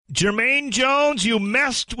Jermaine Jones, you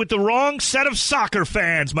messed with the wrong set of soccer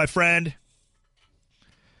fans, my friend.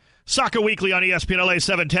 Soccer Weekly on ESPN LA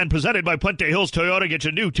 710, presented by Puente Hills Toyota. Get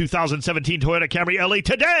your new 2017 Toyota Camry LA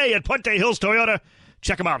today at Puente Hills Toyota.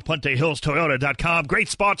 Check them out, PuenteHillsToyota.com. Great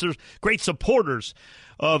sponsors, great supporters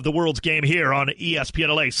of the world's game here on ESPN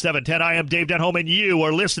LA 710. I am Dave Denholm, and you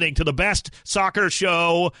are listening to the best soccer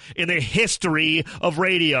show in the history of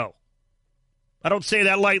radio. I don't say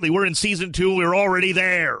that lightly. We're in season 2. We're already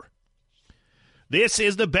there. This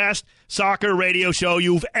is the best soccer radio show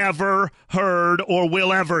you've ever heard or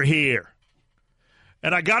will ever hear.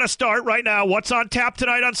 And I got to start right now. What's on tap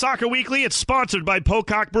tonight on Soccer Weekly? It's sponsored by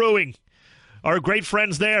Pocock Brewing. Our great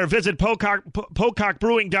friends there. Visit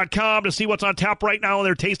PocockBrewing.com to see what's on tap right now in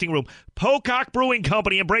their tasting room. Pocock Brewing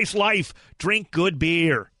Company. Embrace life. Drink good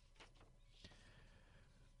beer.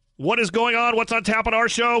 What is going on? What's on tap on our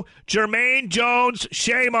show? Jermaine Jones,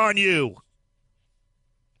 shame on you.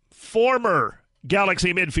 Former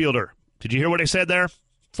Galaxy midfielder. Did you hear what I said there?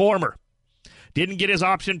 Former. Didn't get his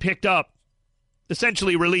option picked up.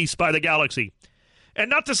 Essentially released by the Galaxy.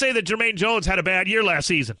 And not to say that Jermaine Jones had a bad year last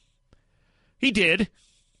season. He did.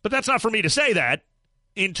 But that's not for me to say that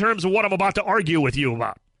in terms of what I'm about to argue with you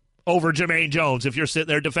about over Jermaine Jones if you're sitting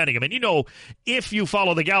there defending him. And you know, if you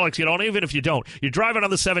follow the Galaxy at all, even if you don't, you're driving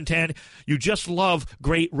on the 710, you just love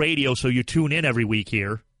great radio, so you tune in every week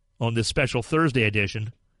here on this special Thursday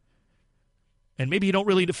edition. And maybe you don't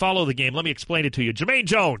really follow the game. Let me explain it to you. Jermaine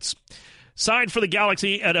Jones signed for the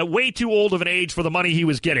Galaxy at a way too old of an age for the money he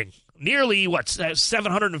was getting. Nearly,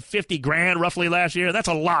 $750,000 roughly last year. That's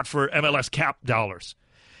a lot for MLS cap dollars.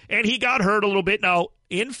 And he got hurt a little bit. Now,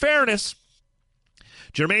 in fairness,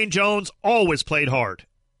 Jermaine Jones always played hard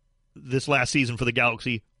this last season for the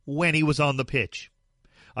Galaxy when he was on the pitch.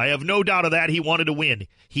 I have no doubt of that. He wanted to win.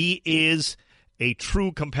 He is a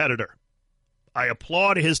true competitor. I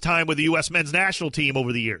applaud his time with the U.S. men's national team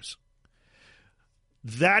over the years.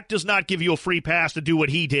 That does not give you a free pass to do what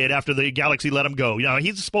he did after the Galaxy let him go. You know,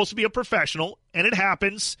 he's supposed to be a professional, and it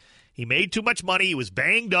happens. He made too much money. He was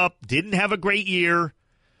banged up, didn't have a great year.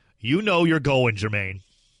 You know you're going, Jermaine.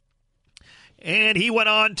 And he went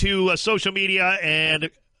on to social media,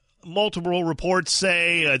 and multiple reports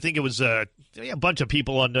say, I think it was a bunch of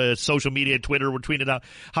people on social media, Twitter were tweeting out,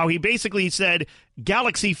 how he basically said,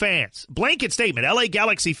 Galaxy fans, blanket statement, LA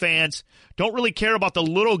Galaxy fans don't really care about the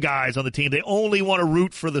little guys on the team. They only want to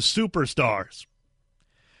root for the superstars.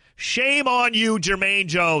 Shame on you, Jermaine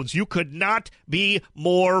Jones. You could not be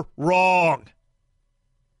more wrong.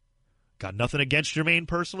 Got nothing against Jermaine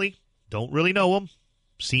personally. Don't really know him.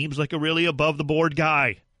 Seems like a really above-the-board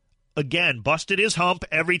guy. Again, busted his hump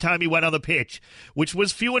every time he went on the pitch, which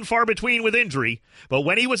was few and far between with injury. But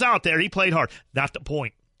when he was out there, he played hard. Not the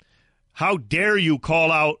point. How dare you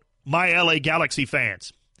call out my LA Galaxy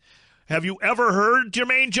fans? Have you ever heard,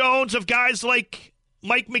 Jermaine Jones, of guys like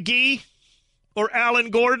Mike McGee or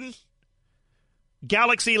Alan Gordon?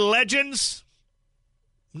 Galaxy legends?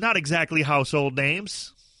 Not exactly household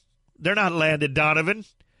names. They're not Landon Donovan.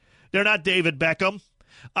 They're not David Beckham.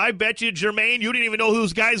 I bet you, Jermaine, you didn't even know who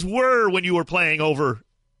those guys were when you were playing over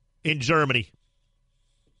in Germany.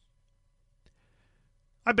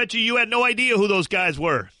 I bet you had no idea who those guys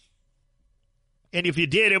were. And if you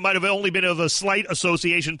did, it might have only been of a slight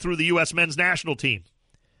association through the U.S. men's national team.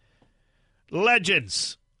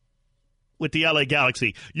 Legends with the LA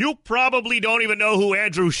Galaxy. You probably don't even know who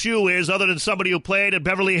Andrew Shue is other than somebody who played at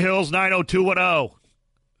Beverly Hills 90210.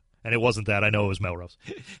 And it wasn't that. I know it was Melrose.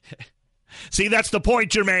 See, that's the point,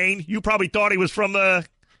 Jermaine. You probably thought he was from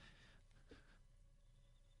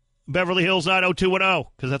Beverly Hills 90210,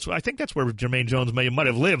 because I think that's where Jermaine Jones might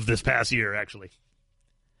have lived this past year, actually.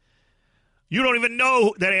 You don't even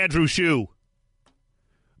know that Andrew Shue,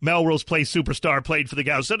 Melrose Place superstar, played for the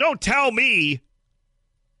Galaxy. So don't tell me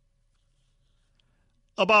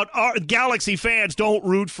about our Galaxy fans don't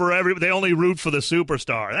root for they only root for the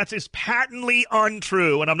superstar. That's just patently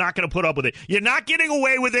untrue, and I'm not going to put up with it. You're not getting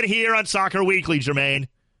away with it here on Soccer Weekly, Jermaine.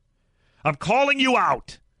 I'm calling you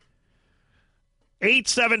out.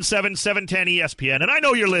 877-710-ESPN, and I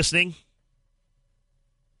know you're listening.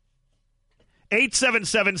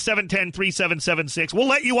 877-710-3776. We'll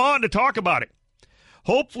let you on to talk about it.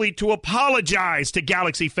 Hopefully to apologize to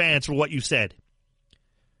Galaxy fans for what you said.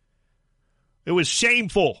 It was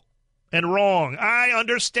shameful and wrong. I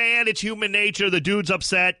understand it's human nature. The dude's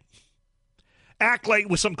upset. Act like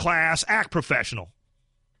with some class. Act professional.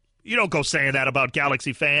 You don't go saying that about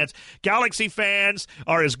Galaxy fans. Galaxy fans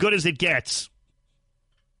are as good as it gets.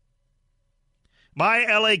 My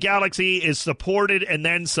LA Galaxy is supported and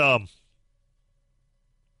then some.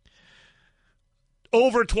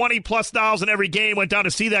 Over 20-plus thousand every game went down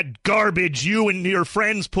to see that garbage you and your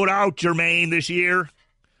friends put out, Jermaine, this year.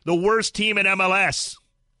 The worst team in MLS.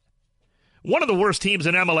 One of the worst teams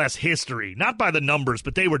in MLS history. Not by the numbers,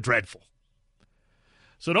 but they were dreadful.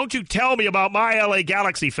 So don't you tell me about my LA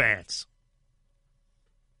Galaxy fans.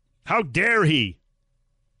 How dare he?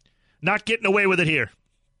 Not getting away with it here.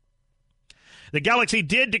 The Galaxy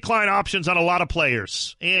did decline options on a lot of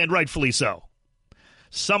players, and rightfully so.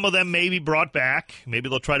 Some of them may be brought back. Maybe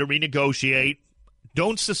they'll try to renegotiate.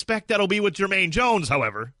 Don't suspect that'll be with Jermaine Jones,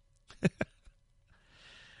 however.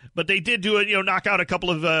 But they did do it, knock out a couple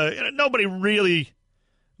of, nobody really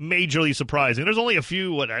majorly surprising. There's only a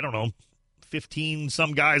few, 15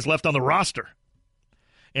 some guys left on the roster.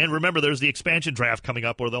 And remember, there's the expansion draft coming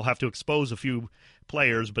up where they'll have to expose a few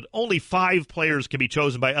players, but only 5 players can be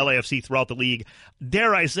chosen by LAFC throughout the league.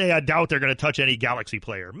 Dare I say, I doubt they're going to touch any Galaxy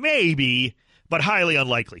player. Maybe, but highly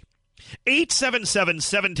unlikely.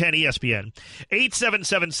 877-710-ESPN.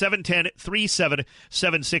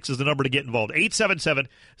 877-710-3776 is the number to get involved.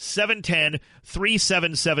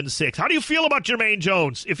 877-710-3776. How do you feel about Jermaine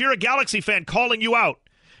Jones? If you're a Galaxy fan, calling you out.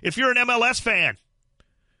 If you're an MLS fan,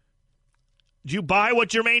 do you buy what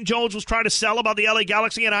Jermaine Jones was trying to sell about the LA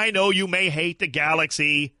Galaxy? And I know you may hate the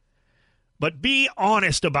Galaxy, but be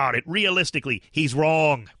honest about it. Realistically, he's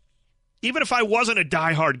wrong. Even if I wasn't a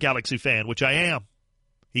diehard Galaxy fan, which I am,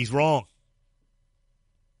 he's wrong.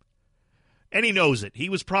 And he knows it. He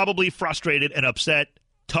was probably frustrated and upset.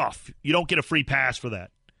 Tough. You don't get a free pass for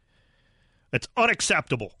that. That's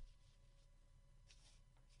unacceptable.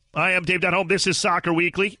 I am Dave Denholm. This is Soccer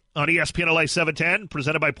Weekly on ESPN LA 710,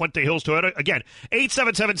 presented by Puente Hills Toyota. Again,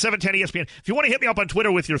 877-710-ESPN. If you want to hit me up on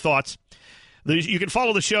Twitter with your thoughts, you can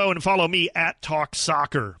follow the show and follow me at Talk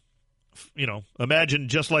Soccer. Imagine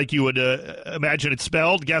just like you would imagine it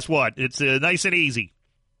spelled. Guess what? It's nice and easy.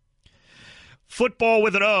 Football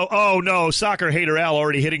with an O. Oh, no. Soccer hater Al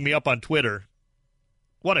already hitting me up on Twitter.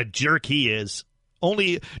 What a jerk he is.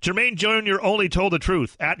 Only Jermaine Jr. only told the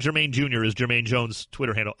truth. At Jermaine Jr. is Jermaine Jones'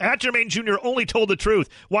 Twitter handle. At Jermaine Jr. only told the truth.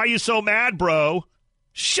 Why are you so mad, bro?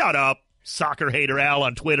 Shut up, soccer hater Al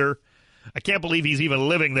on Twitter. I can't believe he's even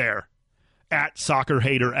living there. At soccer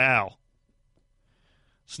hater Al.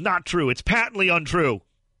 It's not true. It's patently untrue.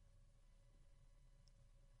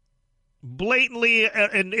 Blatantly,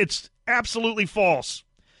 and it's absolutely false.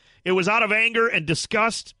 It was out of anger and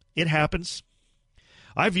disgust. It happens.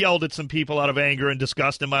 I've yelled at some people out of anger and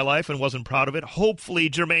disgust in my life and wasn't proud of it. Hopefully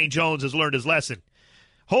Jermaine Jones has learned his lesson.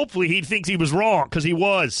 Hopefully he thinks he was wrong, because he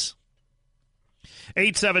was.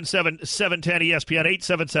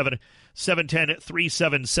 877-710-ESPN,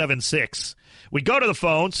 877-710-3776. We go to the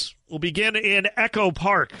phones. We'll begin in Echo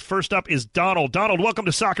Park. First up is Donald. Donald, welcome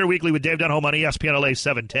to Soccer Weekly with Dave Denholm on ESPN LA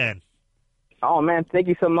 710. Oh, man, thank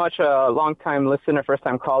you so much. Long-time listener,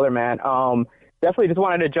 first-time caller, man. Definitely just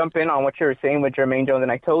wanted to jump in on what you were saying with Jermaine Jones,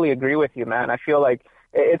 and I totally agree with you, man. I feel like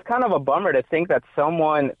it's kind of a bummer to think that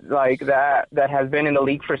someone like that has been in the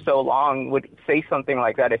league for so long would say something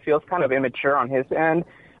like that. It feels kind of immature on his end.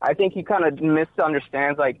 I think he kind of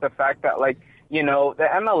misunderstands, the fact that, the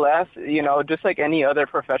MLS, just like any other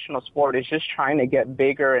professional sport, is just trying to get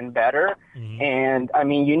bigger and better. Mm-hmm. And,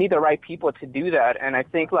 you need the right people to do that. And I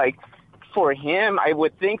think, for him, I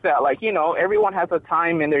would think that, everyone has a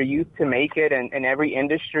time in their youth to make it in every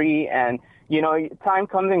industry. And, time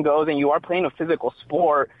comes and goes, and you are playing a physical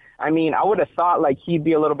sport. I would have thought, he'd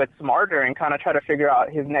be a little bit smarter and kind of try to figure out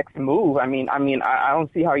his next move. I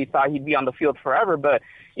don't see how he thought he'd be on the field forever. But,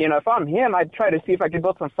 if I'm him, I'd try to see if I could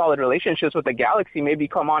build some solid relationships with the Galaxy, maybe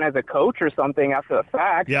come on as a coach or something after the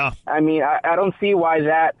fact. Yeah. I don't see why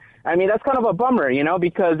that. That's kind of a bummer,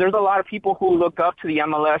 because there's a lot of people who look up to the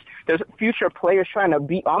MLS. There's future players trying to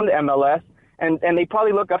be on the MLS, and they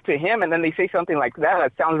probably look up to him, and then they say something like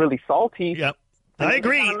that sounds really salty. Yep. I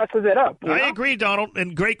agree. It kind of messes it up. I agree, Donald,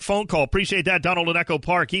 and great phone call. Appreciate that, Donald in Echo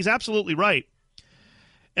Park. He's absolutely right.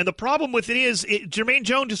 And the problem with it is Jermaine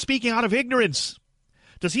Jones is speaking out of ignorance.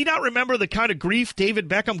 Does he not remember the kind of grief David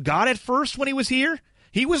Beckham got at first when he was here?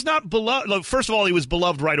 He was not beloved. Look, first of all, he was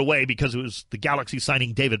beloved right away because it was the Galaxy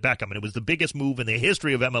signing David Beckham, and it was the biggest move in the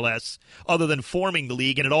history of MLS other than forming the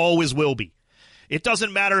league, and it always will be. It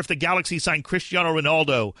doesn't matter if the Galaxy signed Cristiano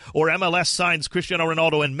Ronaldo or MLS signs Cristiano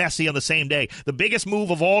Ronaldo and Messi on the same day. The biggest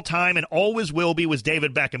move of all time and always will be was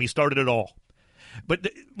David Beckham. He started it all.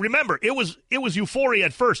 But remember, it was euphoria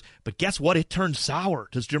at first. But guess what? It turned sour.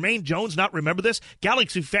 Does Jermaine Jones not remember this?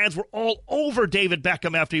 Galaxy fans were all over David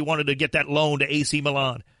Beckham after he wanted to get that loan to AC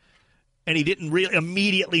Milan. And he didn't really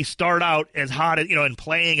immediately start out as hot as, and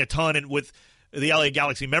playing a ton and with the LA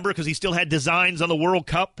Galaxy. Remember? Because he still had designs on the World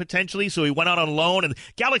Cup potentially, so he went out on loan. And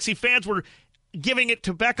Galaxy fans were giving it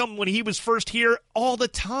to Beckham when he was first here all the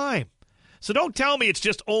time. So don't tell me it's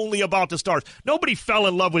just only about the stars. Nobody fell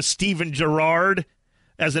in love with Steven Gerrard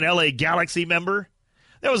as an LA Galaxy member.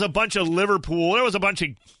 There was a bunch of Liverpool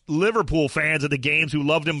fans at the games who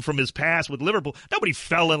loved him from his past with Liverpool. Nobody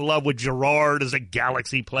fell in love with Gerrard as a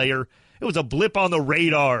Galaxy player. It was a blip on the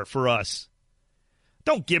radar for us.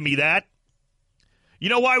 Don't give me that. You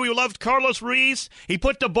know why we loved Carlos Ruiz? He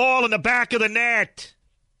put the ball in the back of the net.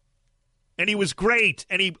 And he was great,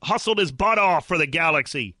 and he hustled his butt off for the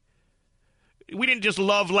Galaxy. We didn't just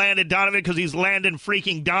love Landon Donovan because he's Landon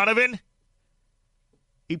freaking Donovan.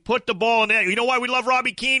 He put the ball in there. You know why we love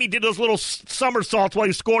Robbie Keane? He did those little somersaults while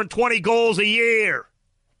he's scoring 20 goals a year.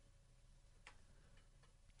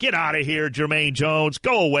 Get out of here, Jermaine Jones.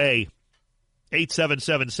 Go away.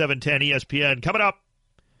 877-710-ESPN. Coming up,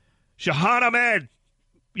 Shahan Ahmed,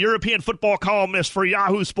 European football columnist for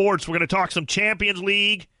Yahoo Sports. We're going to talk some Champions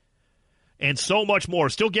League and so much more.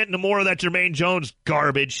 Still getting to more of that Jermaine Jones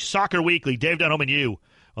garbage. Soccer Weekly, Dave Denholm and you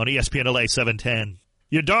on ESPN LA 710.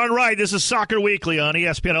 You're darn right. This is Soccer Weekly on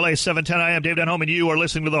ESPN LA 710. I am Dave Denholm, and you are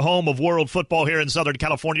listening to the home of world football here in Southern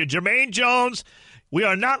California. Jermaine Jones, we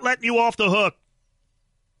are not letting you off the hook.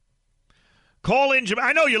 Call in.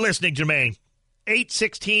 I know you're listening, Jermaine.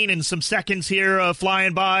 8:16 and some seconds here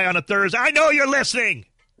flying by on a Thursday. I know you're listening.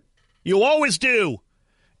 You always do.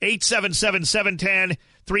 877-710-3776.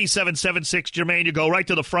 Jermaine, you go right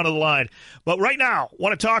to the front of the line. But right now,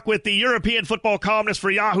 want to talk with the European football columnist for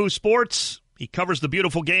Yahoo Sports. He covers the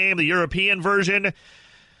beautiful game, the European version.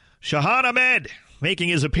 Shahan Ahmed making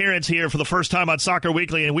his appearance here for the first time on Soccer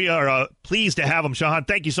Weekly, and we are pleased to have him. Shahan,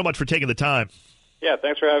 thank you so much for taking the time. Yeah,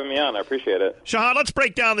 thanks for having me on. I appreciate it. Shahan, let's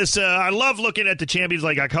break down this. I love looking at the Champions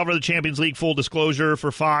League. I cover the Champions League, full disclosure,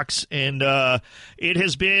 for Fox, and it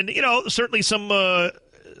has been, certainly some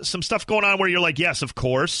stuff going on where you're like, yes, of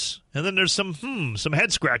course, and then there's some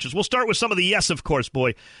head scratches. We'll start with some of the yes, of course,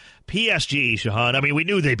 boy. PSG, Shahan. I mean, we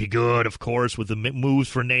knew they'd be good, of course, with the moves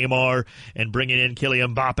for Neymar and bringing in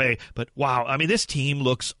Kylian Mbappe. But, wow, I mean, this team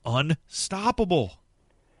looks unstoppable.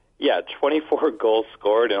 Yeah, 24 goals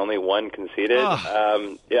scored and only one conceded.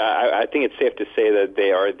 I think it's safe to say that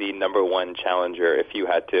they are the number one challenger if you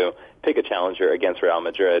had to pick a challenger against Real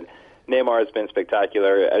Madrid. Neymar has been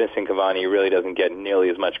spectacular. Edinson Cavani really doesn't get nearly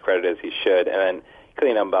as much credit as he should. And then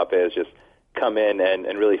Kylian Mbappe has just come in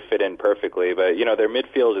and really fit in perfectly. But, their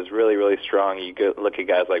midfield is really, really strong. You look at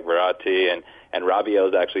guys like Verratti, and Rabiot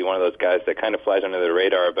is actually one of those guys that kind of flies under the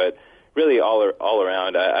radar. But really all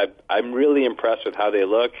around, I'm really impressed with how they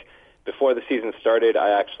look. Before the season started,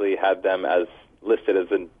 I actually had them as listed as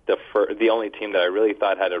the only team that I really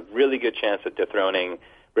thought had a really good chance at dethroning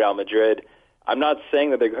Real Madrid. I'm not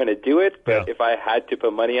saying that they're going to do it, but if I had to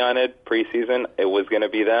put money on it preseason, it was going to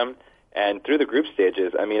be them. And through the group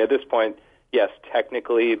stages, I mean, at this point, yes,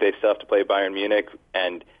 technically they still have to play Bayern Munich,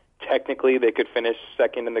 and technically they could finish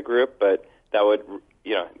second in the group, but that would,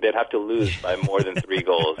 they'd have to lose by more than 3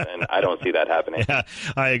 goals, and I don't see that happening. Yeah,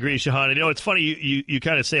 I agree, Shahan. It's funny, you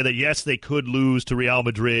kind of say that, yes, they could lose to Real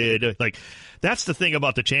Madrid. Like, that's the thing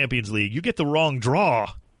about the Champions League. You get the wrong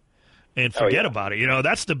draw and forget about it.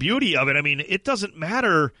 That's the beauty of it. I mean, it doesn't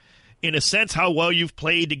matter in a sense how well you've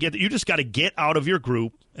played to get – you just got to get out of your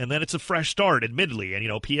group, and then it's a fresh start, admittedly. And,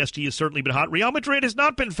 PSG has certainly been hot. Real Madrid has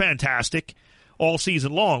not been fantastic all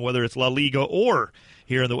season long, whether it's La Liga or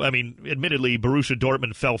here in the – admittedly, Borussia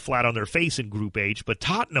Dortmund fell flat on their face in Group H, but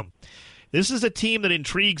Tottenham, this is a team that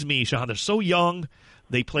intrigues me, Shahan. They're so young.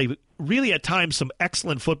 They play really at times some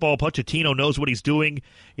excellent football. Pochettino knows what he's doing.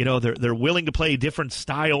 They're willing to play different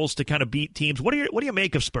styles to kind of beat teams. What do you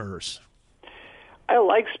make of Spurs? I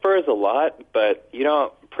like Spurs a lot, but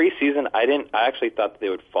preseason I actually thought that they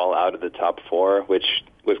would fall out of the top 4, which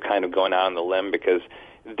was kind of going out on the limb because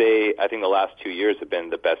I think the last 2 years have been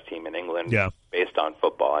the best team in England based on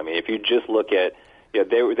football. I mean, if you just look at,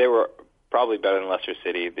 they were probably better than Leicester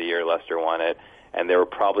City the year Leicester won it, and they were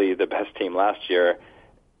probably the best team last year.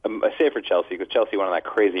 Save for Chelsea, because Chelsea went on that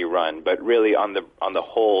crazy run. But really, on the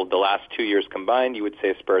whole, the last 2 years combined, you would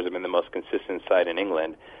say Spurs have been the most consistent side in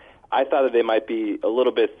England. I thought that they might be a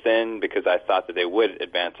little bit thin because I thought that they would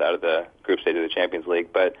advance out of the group stage of the Champions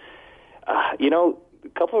League. But, a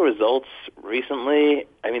couple of results recently,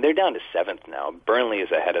 I mean, they're down to 7th now. Burnley is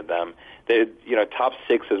ahead of them. Top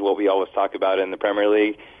 6 is what we always talk about in the Premier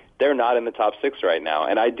League. They're not in the top 6 right now.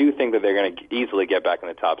 And I do think that they're going to easily get back in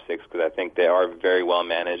the top 6 because I think they are very well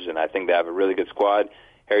managed, and I think they have a really good squad.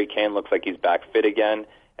 Harry Kane looks like he's back fit again.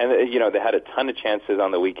 And, they had a ton of chances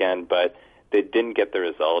on the weekend, but they didn't get the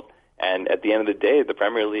result. And at the end of the day, the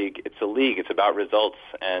Premier League, it's a league. It's about results.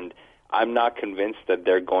 And I'm not convinced that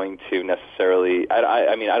they're going to necessarily.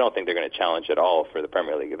 I mean, I don't think they're going to challenge at all for the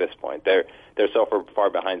Premier League at this point. They're so far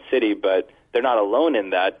behind City, but they're not alone in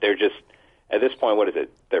that. They're just at this point. What is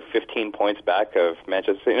it? They're 15 points back of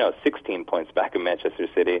Manchester. 16 points back of Manchester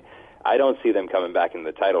City. I don't see them coming back in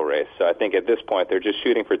the title race. So I think at this point they're just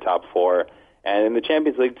shooting for top 4 and in the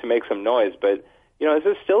Champions League to make some noise. But this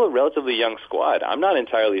is still a relatively young squad. I'm not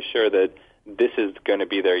entirely sure that this is going to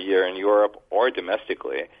be their year in Europe or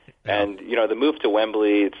domestically. Yeah. And, the move to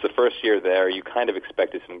Wembley, it's the first year there. You kind of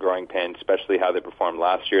expected some growing pains, especially how they performed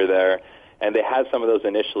last year there. And they had some of those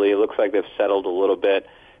initially. It looks like they've settled a little bit.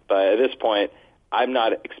 But at this point, I'm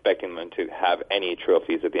not expecting them to have any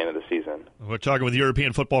trophies at the end of the season. We're talking with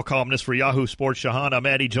European football columnist for Yahoo Sports, Shahan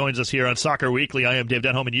Ahmed. He joins us here on Soccer Weekly. I am Dave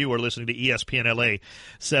Denholm, and you are listening to ESPN LA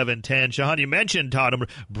 710. Shahan, you mentioned Tottenham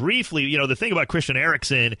briefly. The thing about Christian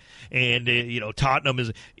Eriksen and Tottenham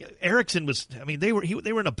is Eriksen was. I mean, they were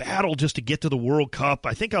in a battle just to get to the World Cup.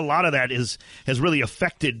 I think a lot of that has really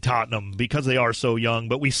affected Tottenham because they are so young.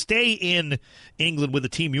 But we stay in England with the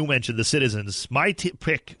team you mentioned, the Citizens. My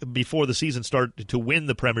pick before the season started to win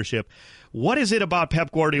the Premiership. What is it about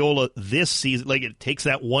Pep Guardiola this season? Like, it takes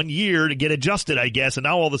that 1 year to get adjusted, I guess, and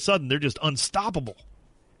now all of a sudden they're just unstoppable.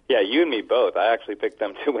 Yeah, you and me both. I actually picked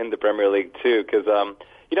them to win the Premier League too because,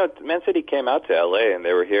 Man City came out to LA and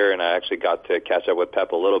they were here, and I actually got to catch up with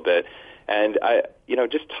Pep a little bit. And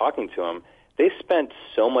just talking to him, they spent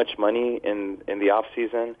so much money in the off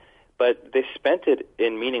season, but they spent it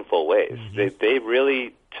in meaningful ways. Mm-hmm. They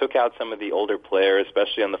really took out some of the older players,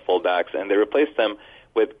 especially on the fullbacks, and they replaced them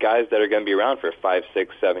with guys that are going to be around for 5,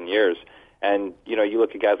 6, 7 years. And, you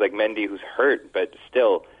look at guys like Mendy, who's hurt, but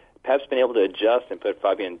still, Pep's been able to adjust and put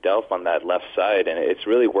Fabian Delph on that left side, and it's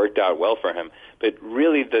really worked out well for him. But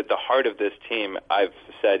really, the heart of this team, I've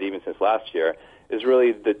said even since last year, is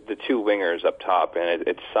really the two wingers up top, and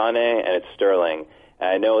it's Sane and it's Sterling. And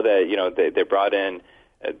I know that, they brought in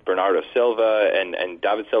Bernardo Silva and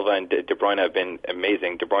David Silva and De Bruyne have been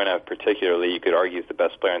amazing. De Bruyne particularly, you could argue, is the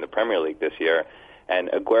best player in the Premier League this year. And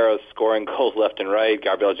Aguero's scoring goals left and right.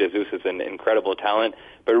 Gabriel Jesus is an incredible talent.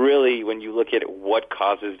 But really, when you look at what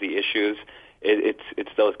causes the issues,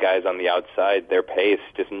 it's those guys on the outside, their pace.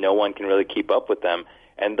 Just no one can really keep up with them.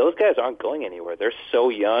 And those guys aren't going anywhere. They're so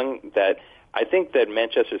young that I think that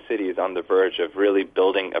Manchester City is on the verge of really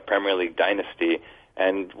building a Premier League dynasty.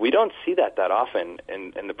 And we don't see that often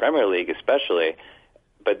in the Premier League especially.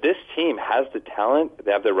 But this team has the talent.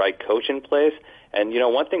 They have the right coach in place. And,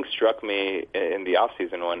 one thing struck me in the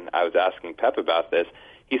offseason when I was asking Pep about this.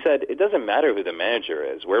 He said, it doesn't matter who the manager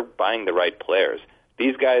is. We're buying the right players.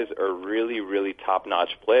 These guys are really, really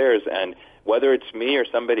top-notch players. And whether it's me or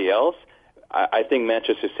somebody else, I think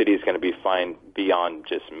Manchester City is going to be fine beyond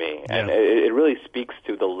just me. Yeah. And it really speaks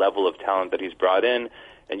to the level of talent that he's brought in.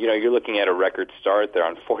 And, you're looking at a record start. They're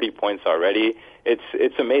on 40 points already.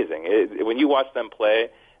 It's amazing. When you watch them play,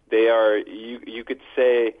 they are, you could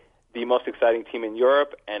say, the most exciting team in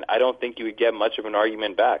Europe, and I don't think you would get much of an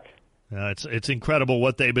argument back. It's incredible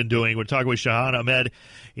what they've been doing. We're talking with Shahan Ahmed.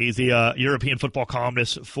 He's the European football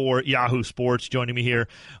columnist for Yahoo Sports, joining me here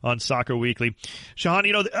on Soccer Weekly.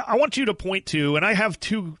 Shahan, I want you to point to, and I have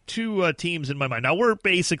two teams in my mind. Now, we're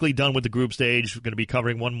basically done with the group stage. We're going to be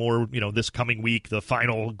covering one more, this coming week, the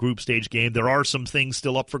final group stage game. There are some things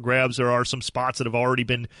still up for grabs. There are some spots that have already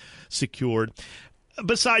been secured.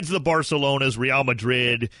 Besides the Barcelonas, Real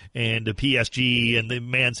Madrid, and the PSG, and the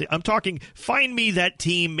Man City, I'm talking, find me that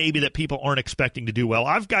team maybe that people aren't expecting to do well.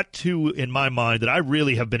 I've got two in my mind that I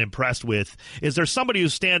really have been impressed with. Is there somebody who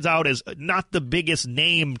stands out as not the biggest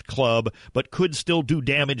named club, but could still do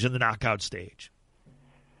damage in the knockout stage?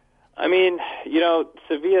 I mean,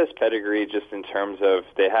 Sevilla's pedigree, just in terms of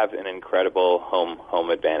they have an incredible home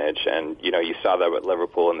advantage, and you saw that with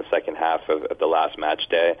Liverpool in the second half of the last match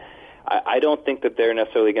day. I don't think that they're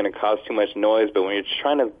necessarily going to cause too much noise, but when you're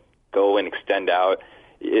trying to go and extend out,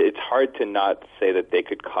 it's hard to not say that they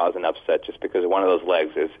could cause an upset just because one of those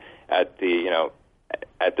legs is at the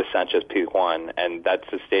Sanchez Pizjuan, and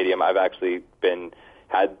that's a stadium I've actually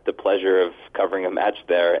had the pleasure of covering a match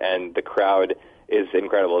there, and the crowd is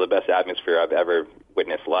incredible, the best atmosphere I've ever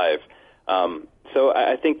witnessed live. So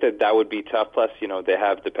I think that would be tough. Plus, they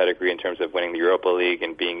have the pedigree in terms of winning the Europa League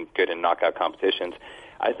and being good in knockout competitions.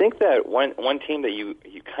 I think that one team that you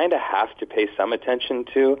kind of have to pay some attention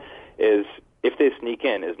to is, if they sneak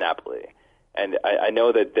in, is Napoli. And I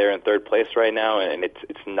know that they're in third place right now, and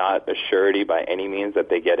it's not a surety by any means that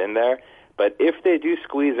they get in there. But if they do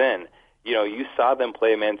squeeze in, you saw them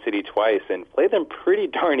play Man City twice and play them pretty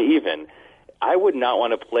darn even. I would not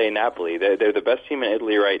want to play Napoli. They're the best team in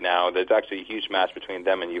Italy right now. There's actually a huge match between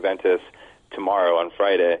them and Juventus tomorrow on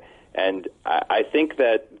Friday. And I think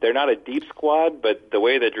that they're not a deep squad, but the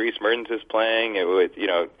way that Dries Mertens is playing, with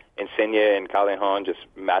Insigne and Callejon just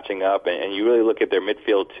matching up, and you really look at their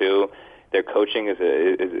midfield too. Their coaching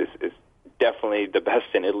is definitely the best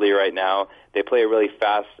in Italy right now. They play a really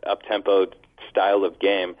fast, up-tempo style of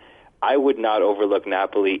game. I would not overlook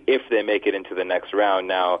Napoli if they make it into the next round.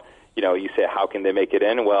 Now, you say, how can they make it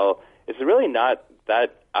in? Well, it's really not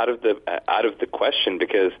that out of the question,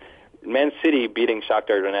 because Man City beating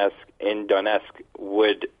Shakhtar Donetsk in Donetsk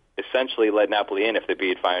would essentially let Napoli in if they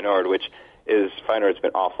beat Feyenoord, which is Feyenoord's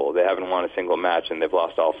been awful. They haven't won a single match, and they've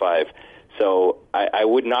lost all 5. So I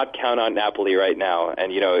would not count on Napoli right now.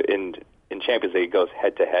 And, in Champions League, it goes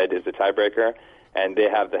head-to-head as the tiebreaker, and they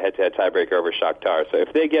have the head-to-head tiebreaker over Shakhtar. So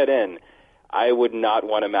if they get in, I would not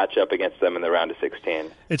want to match up against them in the round of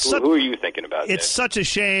 16. Who are you thinking about? It's such a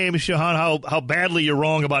shame, Shahan, how badly you're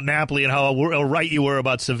wrong about Napoli and how right you were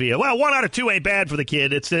about Sevilla. Well, 1 out of 2 ain't bad for the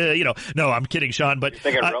kid. It's no, I'm kidding, Sean. But you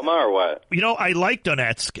thinking Roma or what? I like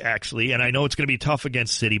Donetsk actually, and I know it's going to be tough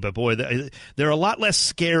against City, but boy, they're a lot less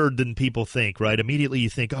scared than people think. Right? Immediately you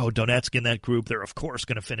think, oh, Donetsk in that group, they're of course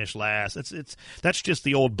going to finish last. That's just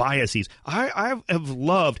the old biases. I have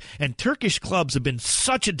loved, and Turkish clubs have been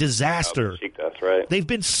such a disaster. That's right. They've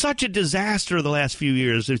been such a disaster the last few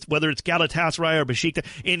years, whether it's Galatasaray or Besiktas.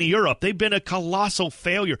 In Europe, they've been a colossal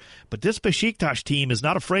failure. But this Besiktas team is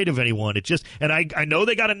not afraid of anyone. And I know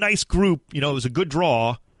they got a nice group. It was a good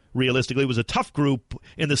draw. Realistically, it was a tough group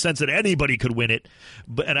in the sense that anybody could win it.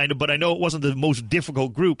 But I know it wasn't the most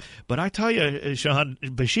difficult group. But I tell you, Shahan,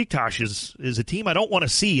 Besiktas is a team I don't want to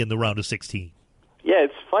see in the round of 16. Yeah,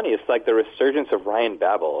 it's funny. It's like the resurgence of Ryan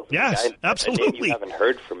Babel. Yes, absolutely. A name you haven't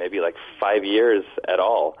heard for maybe like 5 years at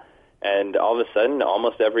all. And all of a sudden,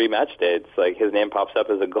 almost every match day, it's like his name pops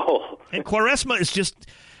up as a goal. And Quaresma is just,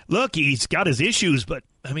 look, he's got his issues, but,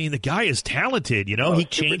 I mean, the guy is talented, he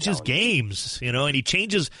changes games, and he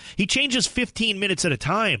changes 15 minutes at a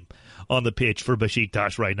time on the pitch for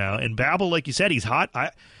Besiktas right now. And Babel, like you said, he's hot.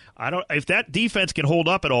 I don't, if that defense can hold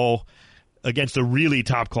up at all against a really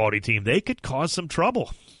top-quality team, they could cause some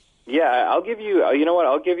trouble. Yeah, I'll give you,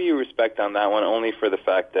 I'll give you respect on that one, only for the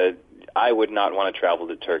fact that I would not want to travel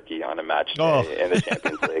to Turkey on a match day in the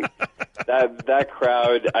Champions League. That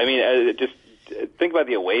crowd, I mean, just think about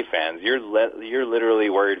the away fans. You're literally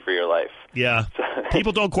worried for your life. Yeah.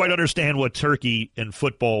 People don't quite understand what Turkey and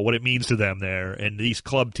football, what it means to them there, and these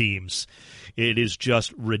club teams. It is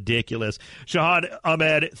just ridiculous. Shahan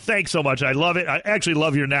Ahmed, thanks so much. I love it. I actually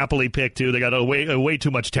love your Napoli pick, too. They got way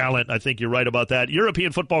too much talent. I think you're right about that.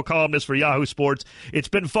 European football columnist for Yahoo Sports. It's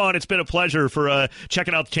been fun. It's been a pleasure for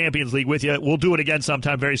checking out the Champions League with you. We'll do it again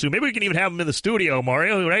sometime very soon. Maybe we can even have him in the studio,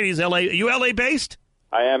 Mario, right? He's LA. Are you LA-based?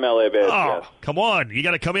 I am LA-based, yes. Yes. Come on. You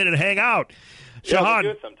got to come in and hang out. Yeah, Shahan, we'll do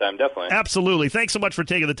it sometime, definitely. Absolutely. Thanks so much for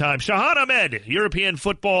taking the time. Shahan Ahmed, European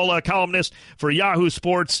football columnist for Yahoo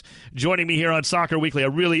Sports, joining me here on Soccer Weekly. I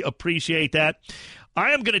really appreciate that.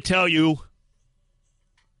 I am going to tell you,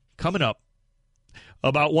 coming up,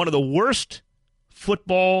 about one of the worst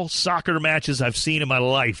football soccer matches I've seen in my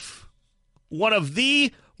life. One of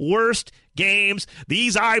the worst games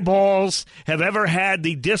these eyeballs have ever had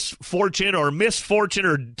the misfortune or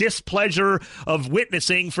displeasure of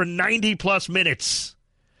witnessing for 90-plus minutes.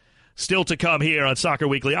 Still to come here on Soccer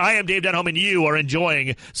Weekly. I am Dave Denholm, and you are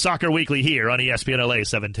enjoying Soccer Weekly here on ESPN LA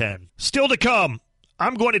 710. Still to come,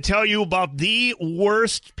 I'm going to tell you about the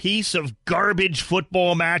worst piece of garbage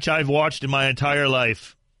football match I've watched in my entire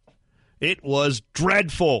life. It was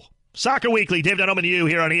dreadful. Soccer Weekly, Dave Denholm and you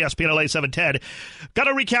here on ESPN LA 710. Got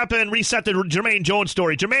to recap and reset the Jermaine Jones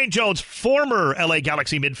story. Jermaine Jones, former LA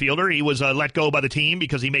Galaxy midfielder. He was let go by the team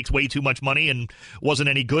because he makes way too much money and wasn't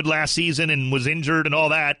any good last season and was injured and all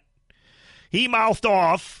that. He mouthed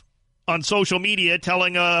off on social media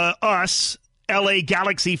telling us, LA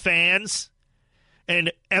Galaxy fans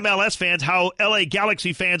and MLS fans, how LA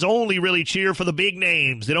Galaxy fans only really cheer for the big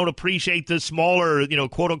names. They don't appreciate the smaller,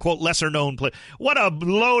 quote-unquote lesser-known play. What a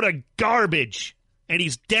load of garbage. And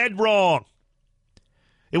he's dead wrong.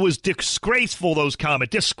 It was disgraceful, those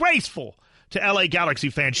comments. Disgraceful to LA Galaxy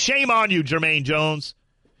fans. Shame on you, Jermaine Jones.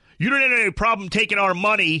 You didn't have any problem taking our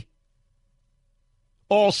money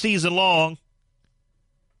all season long.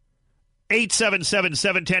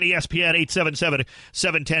 877-710-ESPN,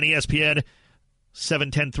 877-710-ESPN.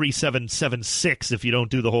 710-3776 if you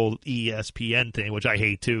don't do the whole ESPN thing, which I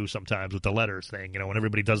hate too sometimes with the letters thing. When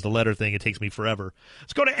everybody does the letter thing, it takes me forever.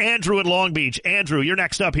 Let's go to Andrew in Long Beach. Andrew, you're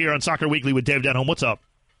next up here on Soccer Weekly with Dave Denholm. What's up?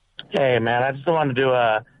 Hey, man, I just wanted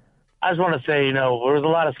to I just want to say, there was a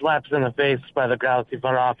lot of slaps in the face by the Galaxy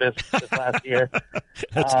front office this last year.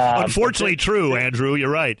 That's unfortunately true, Andrew. You're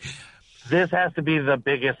right. this has to be the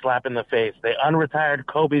biggest slap in the face. They unretired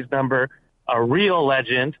Kobe's number, a real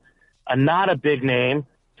legend, not a big name,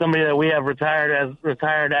 somebody that we have retired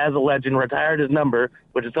as a legend, retired his number,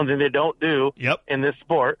 which is something they don't do in this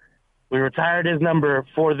sport. We retired his number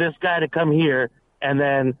for this guy to come here and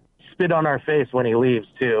then spit on our face when he leaves,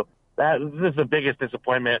 too. This is the biggest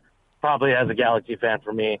disappointment, probably as a Galaxy fan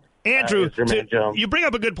for me. Andrew, Jermaine Jones. You bring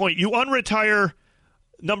up a good point. You unretire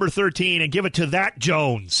number 13 and give it to that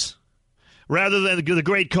Jones rather than the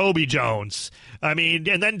great Kobe Jones. I mean,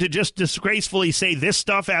 and then to just disgracefully say this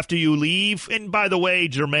stuff after you leave. And by the way,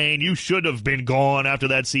 Jermaine, you should have been gone after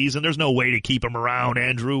that season. There's no way to keep him around,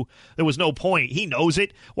 Andrew. There was no point. He knows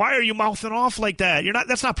it. Why are you mouthing off like that?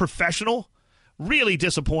 That's not professional. Really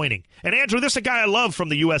disappointing. And Andrew, this is a guy I love from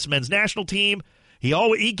the U.S. men's national team.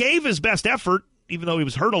 He gave his best effort, even though he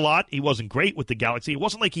was hurt a lot. He wasn't great with the Galaxy. It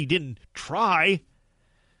wasn't like he didn't try.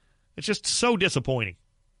 It's just so disappointing.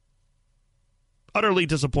 Utterly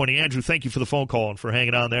disappointing. Andrew, thank you for the phone call and for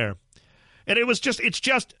hanging on there. And it's just,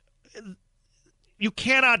 you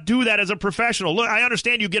cannot do that as a professional. Look, I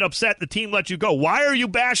understand you get upset the team lets you go. Why are you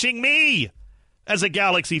bashing me as a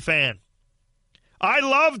Galaxy fan? I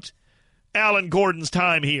loved Alan Gordon's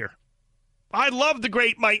time here. I loved the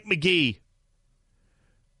great Mike McGee.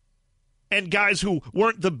 And guys who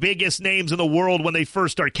weren't the biggest names in the world when they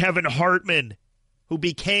first started. Kevin Hartman, who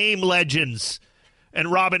became legends. And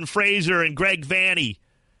Robin Fraser and Greg Vanney.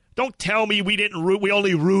 Don't tell me we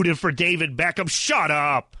only rooted for David Beckham. Shut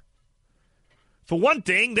up. For one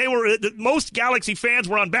thing, most Galaxy fans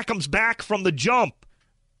were on Beckham's back from the jump.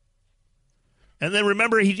 And then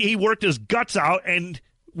remember, he worked his guts out and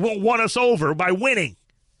won us over by winning.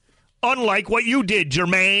 Unlike what you did,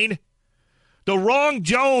 Jermaine. The wrong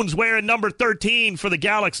Jones wearing number 13 for the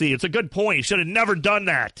Galaxy. It's a good point. He should have never done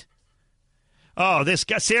that. Oh, this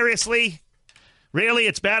guy, seriously? Really?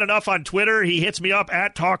 It's bad enough on Twitter. He hits me up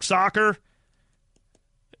at Talk Soccer.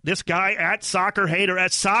 This guy at Soccer Hater.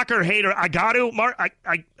 I got to, Mark.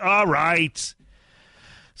 All right.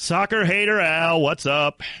 Soccer Hater Al, what's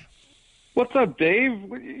up? What's up, Dave?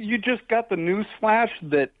 You just got the news flash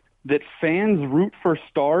that fans root for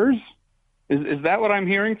stars? Is that what I'm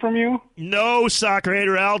hearing from you? No, Soccer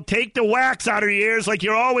Hater Al. Take the wax out of your ears like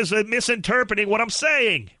you're always misinterpreting what I'm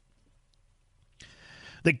saying.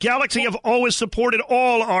 The Galaxy have always supported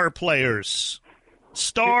all our players,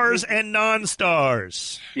 stars and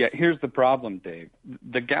non-stars. Yeah, here's the problem, Dave.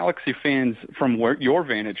 The Galaxy fans, from your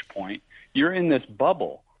vantage point, you're in this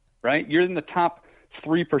bubble, right? You're in the top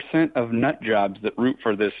 3% of nut jobs that root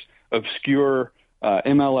for this obscure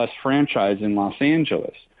MLS franchise in Los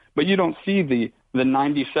Angeles. But you don't see the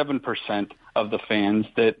 97% of the fans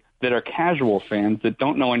that are casual fans that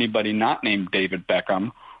don't know anybody not named David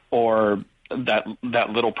Beckham or that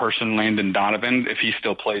little person, Landon Donovan, if he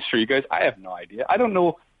still plays for you guys. I have no idea. I don't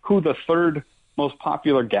know who the third most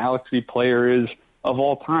popular Galaxy player is of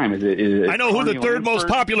all time. Is it I know who the third most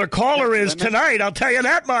popular caller is tonight. I'll tell you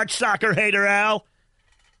that much, Soccer Hater Al.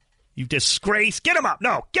 You disgrace. Get him up.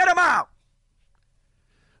 No, get him out.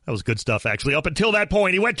 That was good stuff, actually. Up until that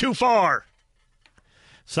point, he went too far.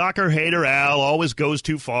 Soccer Hater Al always goes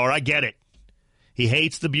too far. I get it. He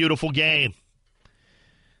hates the beautiful game.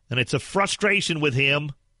 And it's a frustration with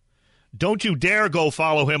him. Don't you dare go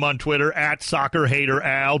follow him on Twitter at Soccer Hater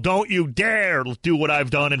Al. Don't you dare do what I've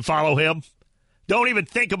done and follow him. Don't even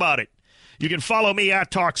think about it. You can follow me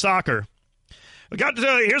at Talk Soccer.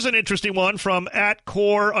 Here's an interesting one from at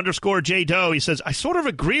 @core_J Doe. He says, I sort of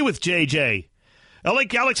agree with JJ. LA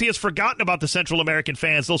Galaxy has forgotten about the Central American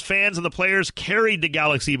fans. Those fans and the players carried the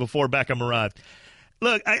Galaxy before Beckham arrived.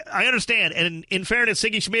 Look, I understand. And in fairness,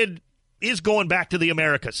 Siggy Schmid is going back to the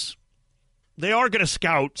Americas. They are going to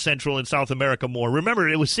scout Central and South America more. Remember,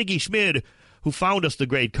 it was Siggy Schmid who found us the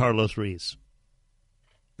great Carlos Ruiz.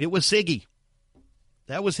 It was Siggy.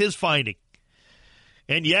 That was his finding.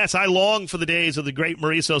 And yes, I long for the days of the great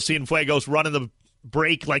Mauricio Cienfuegos running the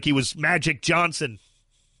break like he was Magic Johnson.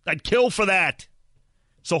 I'd kill for that.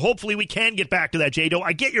 So hopefully we can get back to that, J-Do.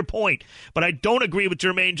 I get your point, but I don't agree with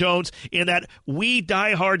Jermaine Jones in that we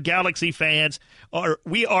diehard Galaxy fans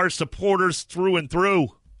we are supporters through and through.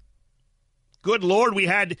 Good Lord, we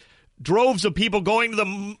had droves of people going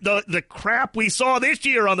to the crap we saw this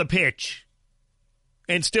year on the pitch.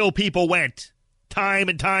 And still people went. Time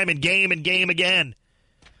and game again.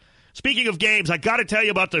 Speaking of games, I got to tell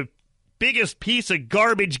you about the biggest piece of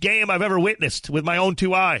garbage game I've ever witnessed with my own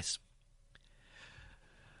two eyes.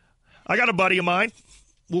 I got a buddy of mine.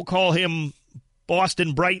 We'll call him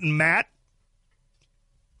Boston Brighton Matt.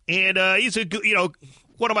 And he's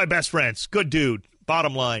one of my best friends. Good dude,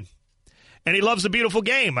 bottom line. And he loves the beautiful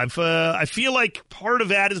game. I feel like part of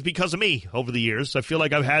that is because of me over the years. I feel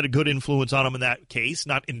like I've had a good influence on him in that case.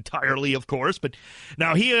 Not entirely, of course, but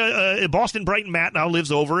now he, Boston Brighton Matt now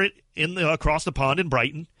lives over it across the pond in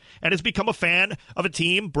Brighton and has become a fan of a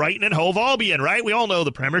team, Brighton and Hove Albion, right? We all know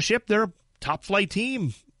the Premiership. They're a top-flight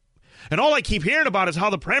team. And all I keep hearing about is how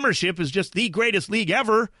the Premiership is just the greatest league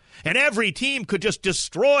ever, and every team could just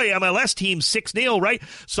destroy MLS teams 6-0, right?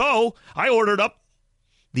 So I ordered up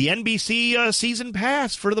the NBC season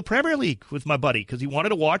pass for the Premier League with my buddy because he wanted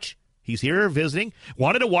to watch. He's here visiting.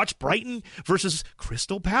 Wanted to watch Brighton versus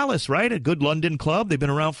Crystal Palace, right? A good London club. They've been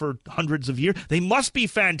around for hundreds of years. They must be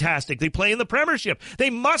fantastic. They play in the Premiership. They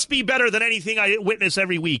must be better than anything I witness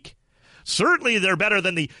every week. Certainly they're better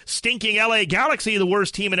than the stinking LA Galaxy, the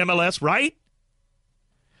worst team in MLS, right?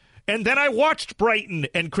 And then I watched Brighton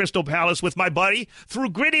and Crystal Palace with my buddy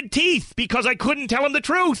through gritted teeth because I couldn't tell him the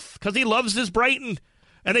truth because he loves his Brighton.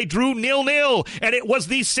 And they drew 0-0, and it was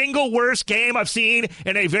the single worst game I've seen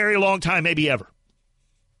in a very long time, maybe ever.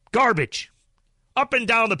 Garbage. Up and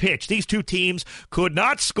down the pitch. These two teams could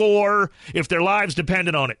not score if their lives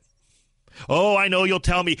depended on it. Oh, I know you'll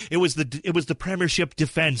tell me it was the Premiership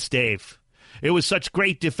defense, Dave. It was such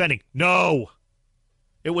great defending. No.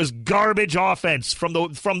 It was garbage offense from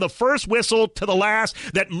the first whistle to the last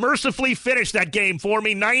that mercifully finished that game for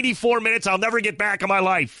me. 94 minutes I'll never get back in my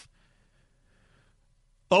life.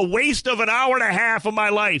 A waste of an hour and a half of my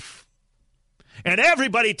life. And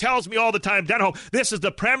everybody tells me all the time, Denholm, this is the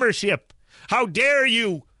Premiership. How dare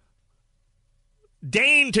you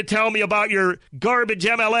deign to tell me about your garbage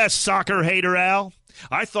MLS, soccer hater, Al?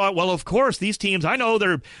 I thought, well, of course, these teams, I know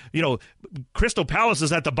they're, Crystal Palace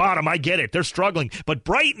is at the bottom. I get it. They're struggling. But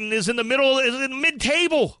Brighton is in the middle, is in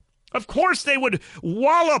mid-table. Of course they would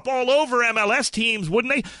wallop all over MLS teams,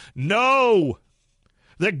 wouldn't they? No.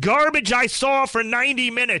 The garbage I saw for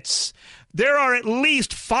 90 minutes. There are at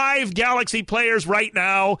least 5 Galaxy players right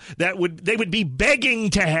now that they would be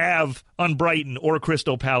begging to have on Brighton or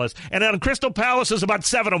Crystal Palace. And on Crystal Palace, there's about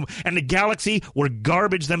 7 of them. And the Galaxy were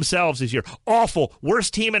garbage themselves this year. Awful.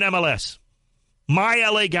 Worst team in MLS. My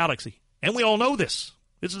LA Galaxy. And we all know this.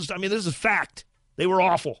 This is fact. They were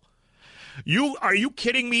awful. Are you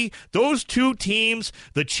kidding me? Those two teams,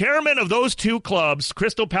 the chairman of those two clubs,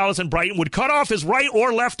 Crystal Palace and Brighton, would cut off his right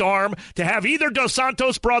or left arm to have either Dos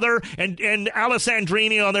Santos brother and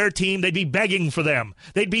Alessandrini on their team. They'd be begging for them.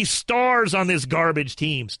 They'd be stars on this garbage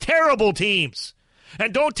teams. Terrible teams.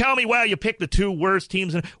 And don't tell me, well, you picked the 2 worst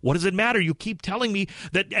teams. What does it matter? You keep telling me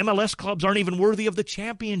that MLS clubs aren't even worthy of the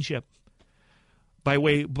championship. By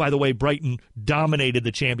the way, Brighton dominated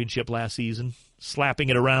the championship last season, slapping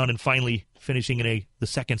it around and finally finishing in the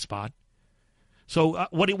second spot. So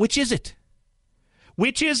which is it?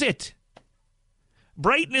 Which is it?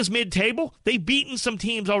 Brighton is mid-table. They've beaten some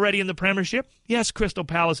teams already in the Premiership. Yes, Crystal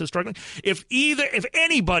Palace is struggling. If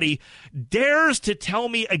anybody dares to tell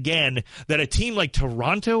me again that a team like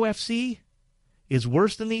Toronto FC is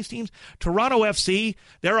worse than these teams, Toronto FC,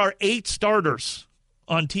 there are 8 starters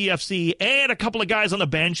on TFC and a couple of guys on the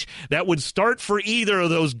bench that would start for either of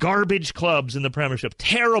those garbage clubs in the Premiership.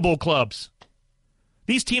 Terrible clubs.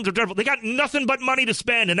 These teams are dreadful. They got nothing but money to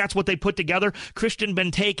spend, and that's what they put together. Christian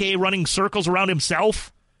Benteke running circles around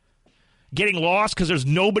himself, getting lost because there's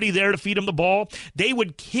nobody there to feed him the ball. They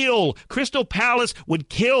would kill. Crystal Palace would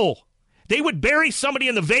kill. They would bury somebody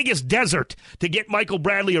in the Vegas desert to get Michael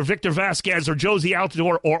Bradley or Victor Vasquez or Josie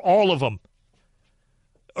Altidore or all of them.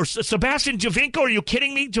 Or Sebastian Giovinco, are you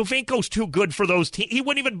kidding me? Giovinco's too good for those teams. He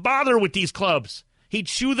wouldn't even bother with these clubs. He'd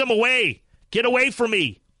shoo them away. Get away from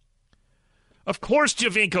me. Of course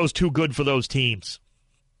Giovinco's too good for those teams.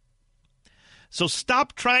 So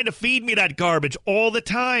stop trying to feed me that garbage all the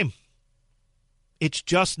time. It's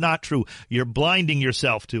just not true. You're blinding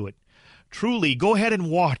yourself to it. Truly, go ahead and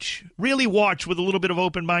watch. Really watch with a little bit of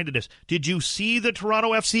open-mindedness. Did you see the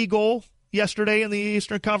Toronto FC goal yesterday in the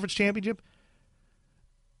Eastern Conference Championship?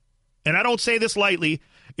 And I don't say this lightly.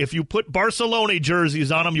 If you put Barcelona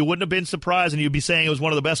jerseys on them, you wouldn't have been surprised, and you'd be saying it was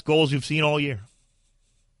one of the best goals you've seen all year.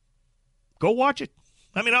 Go watch it.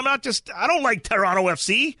 I mean, I don't like Toronto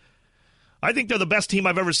FC. I think they're the best team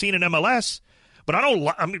I've ever seen in MLS. But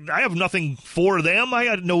I have nothing for them. I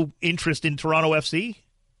had no interest in Toronto FC.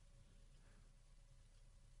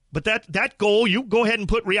 But that goal, you go ahead and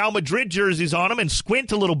put Real Madrid jerseys on them and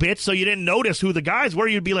squint a little bit so you didn't notice who the guys were.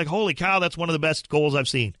 You'd be like, holy cow, that's one of the best goals I've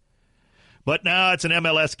seen. But now it's an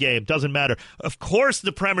MLS game. Doesn't matter. Of course,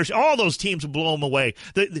 the Premiership, all those teams will blow them away.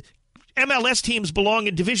 The MLS teams belong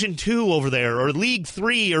in Division 2 over there, or League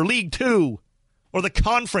 3, or League 2, or the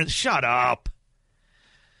Conference. Shut up.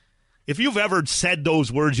 If you've ever said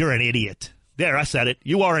those words, you're an idiot. There, I said it.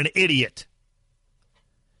 You are an idiot.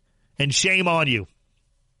 And shame on you.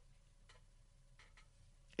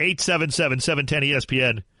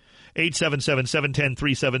 877-710-ESPN.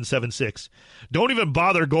 877-710-3776. Don't even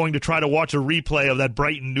bother going to try to watch a replay of that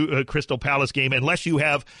Brighton Crystal Palace game unless you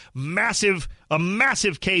have a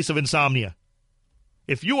massive case of insomnia.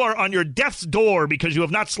 If you are on your death's door because you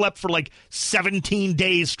have not slept for like 17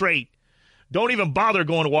 days straight, don't even bother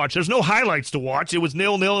going to watch. There's no highlights to watch. It was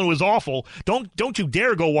 0-0 and it was awful. Don't you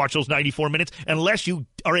dare go watch those 94 minutes unless you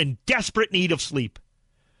are in desperate need of sleep.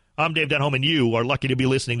 I'm Dave Denholm, and you are lucky to be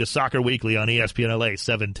listening to Soccer Weekly on ESPN LA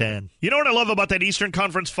 710. You know what I love about that Eastern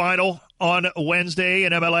Conference final on Wednesday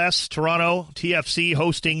in MLS? Toronto TFC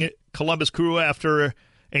hosting Columbus Crew after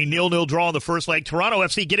a 0-0 draw in the first leg. Toronto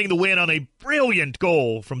FC getting the win on a brilliant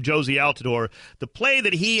goal from Jozy Altidore. The play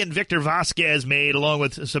that he and Victor Vasquez made along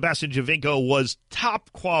with Sebastian Giovinco was top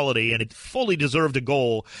quality, and it fully deserved a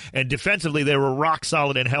goal. And defensively, they were rock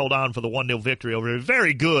solid and held on for the 1-0 victory over a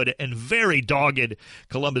very good and very dogged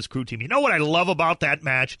Columbus Crew team. You know what I love about that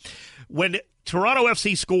match? When Toronto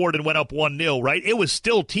FC scored and went up 1-0, right? It was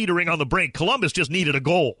still teetering on the brink. Columbus just needed a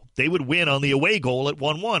goal. They would win on the away goal at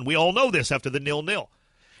 1-1. We all know this after the 0-0.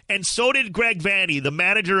 And so did Greg Vanney, the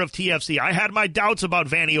manager of TFC. I had my doubts about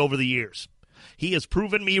Vanney over the years. He has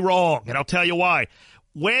proven me wrong, and I'll tell you why.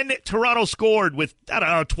 When Toronto scored with,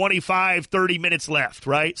 25, 30 minutes left,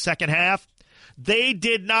 right, second half, they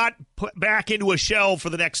did not put back into a shell for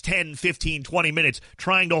the next 10, 15, 20 minutes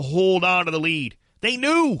trying to hold on to the lead. They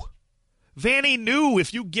knew. Vanney knew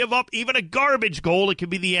if you give up even a garbage goal, it could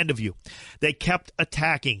be the end of you. They kept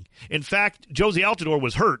attacking. In fact, Jozy Altidore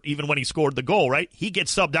was hurt even when he scored the goal, right? He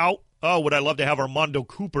gets subbed out. Oh, would I love to have Armando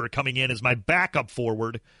Cooper coming in as my backup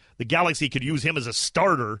forward. The Galaxy could use him as a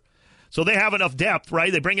starter. So they have enough depth, right?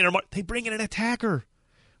 They bring in an attacker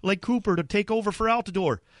like Cooper to take over for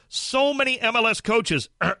Altidore. So many MLS coaches,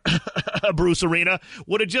 Bruce Arena,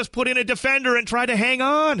 would have just put in a defender and tried to hang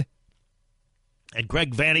on. And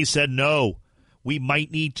Greg Vanney said, no, we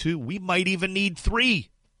might need 2. We might even need 3.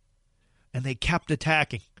 And they kept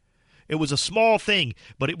attacking. It was a small thing,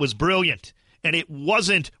 but it was brilliant. And it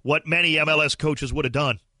wasn't what many MLS coaches would have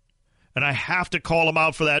done. And I have to call him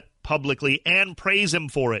out for that publicly and praise him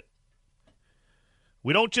for it.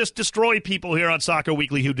 We don't just destroy people here on Soccer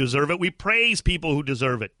Weekly who deserve it. We praise people who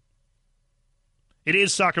deserve it. It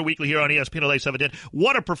is Soccer Weekly here on ESPN LA 710.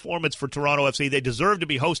 What a performance for Toronto FC. They deserve to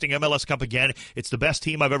be hosting MLS Cup again. It's the best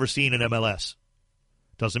team I've ever seen in MLS.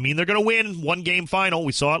 Doesn't mean they're going to win one-game final.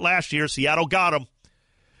 We saw it last year. Seattle got them.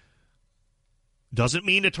 Doesn't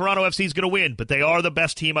mean that Toronto FC is going to win, but they are the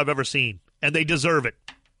best team I've ever seen, and they deserve it.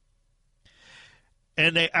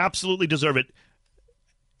 And they absolutely deserve it.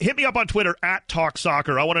 Hit me up on Twitter,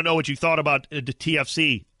 @TalkSoccer. I want to know what you thought about the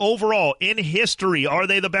TFC. Overall, in history, are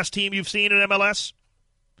they the best team you've seen in MLS?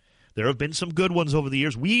 There have been some good ones over the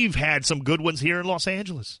years. We've had some good ones here in Los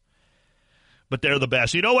Angeles. But they're the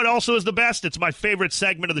best. You know what also is the best? It's my favorite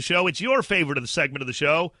segment of the show. It's your favorite segment of the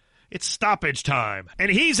show. It's Stoppage Time. And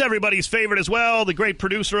he's everybody's favorite as well, the great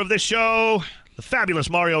producer of this show, the fabulous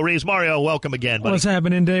Mario Reeves. Mario, welcome again, buddy. What's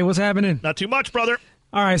happening, Dave? What's happening? Not too much, brother.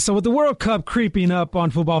 All right, so with the World Cup creeping up on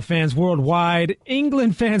football fans worldwide,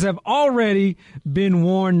 England fans have already been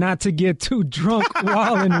warned not to get too drunk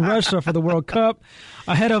while in Russia for the World Cup,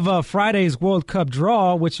 ahead of Friday's World Cup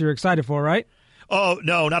draw, which you're excited for, right? Oh,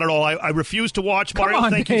 no, not at all. I refuse to watch, Mario.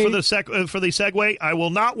 Thank you for the segue. I will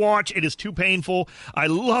not watch. It is too painful. I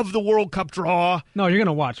love the World Cup draw. No, you're going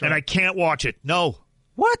to watch, right? And I can't watch it. No.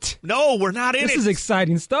 What? No, we're not in it. This is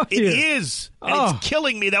exciting stuff here. It is. And it's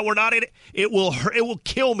killing me that we're not in it. It will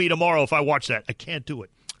kill me tomorrow if I watch that. I can't do it.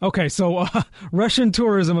 Okay, so Russian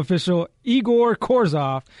tourism official Igor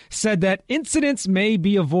Korzov said that incidents may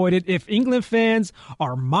be avoided if England fans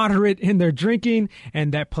are moderate in their drinking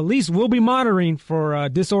and that police will be monitoring for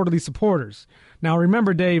disorderly supporters. Now,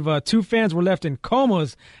 remember, Dave, 2 fans were left in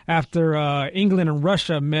comas after England and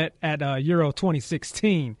Russia met at Euro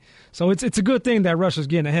 2016. So it's a good thing that Russia's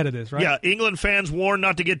getting ahead of this, right? Yeah, England fans warned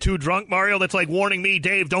not to get too drunk, Mario. That's like warning me,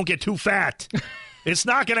 Dave, don't get too fat. It's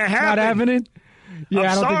not going to happen. Not happening? Yeah,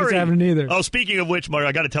 I don't think it's happening either. Oh, speaking of which, Mario,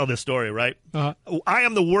 I got to tell this story, right? I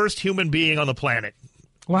am the worst human being on the planet.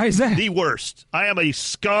 Why is that? The worst. I am a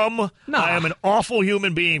scum. No. I am an awful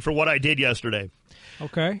human being for what I did yesterday.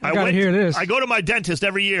 Okay, I got to hear this. I go to my dentist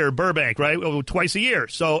every year, Burbank, right? Twice a year.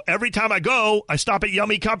 So every time I go, I stop at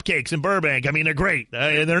Yummy Cupcakes in Burbank. I mean, they're great.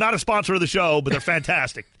 They're not a sponsor of the show, but they're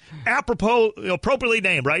fantastic. Apropos, appropriately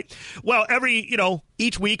named, right? Well,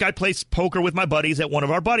 each week I play poker with my buddies at one of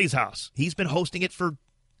our buddies' house. He's been hosting it for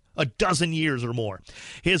a dozen years or more.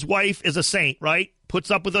 His wife is a saint, right? Puts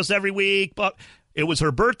up with us every week, but it was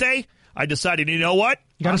her birthday. I decided, you know what?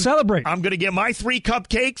 You got to celebrate. I'm going to get my 3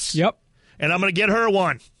 cupcakes. Yep. And I'm going to get her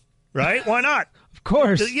 1. Right? Why not? Of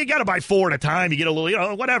course. You got to buy 4 at a time. You get a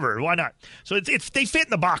little, whatever. Why not? So it's they fit in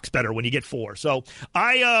the box better when you get 4. So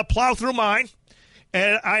I plow through mine.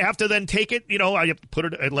 And I have to then take it, I have to put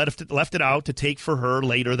it, I left it out to take for her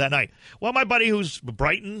later that night. Well, my buddy who's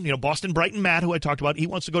Brighton, Boston Brighton Matt, who I talked about, he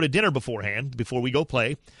wants to go to dinner beforehand, before we go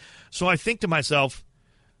play. So I think to myself,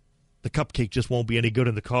 the cupcake just won't be any good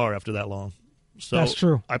in the car after that long. So that's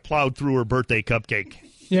true. I plowed through her birthday cupcake.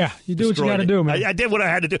 Yeah, you do what you got to do, man. I did what I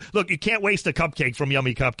had to do. Look, you can't waste a cupcake from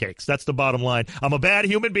Yummy Cupcakes. That's the bottom line. I'm a bad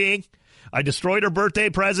human being. I destroyed her birthday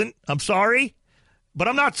present. I'm sorry, but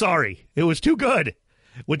I'm not sorry. It was too good.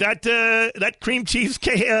 With that cream cheese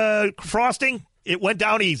frosting, it went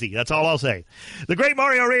down easy. That's all I'll say. The great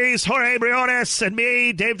Mario Reis, Jorge Briones, and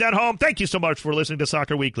me, Dave Denholm, thank you so much for listening to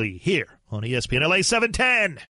Soccer Weekly here on ESPN LA 710.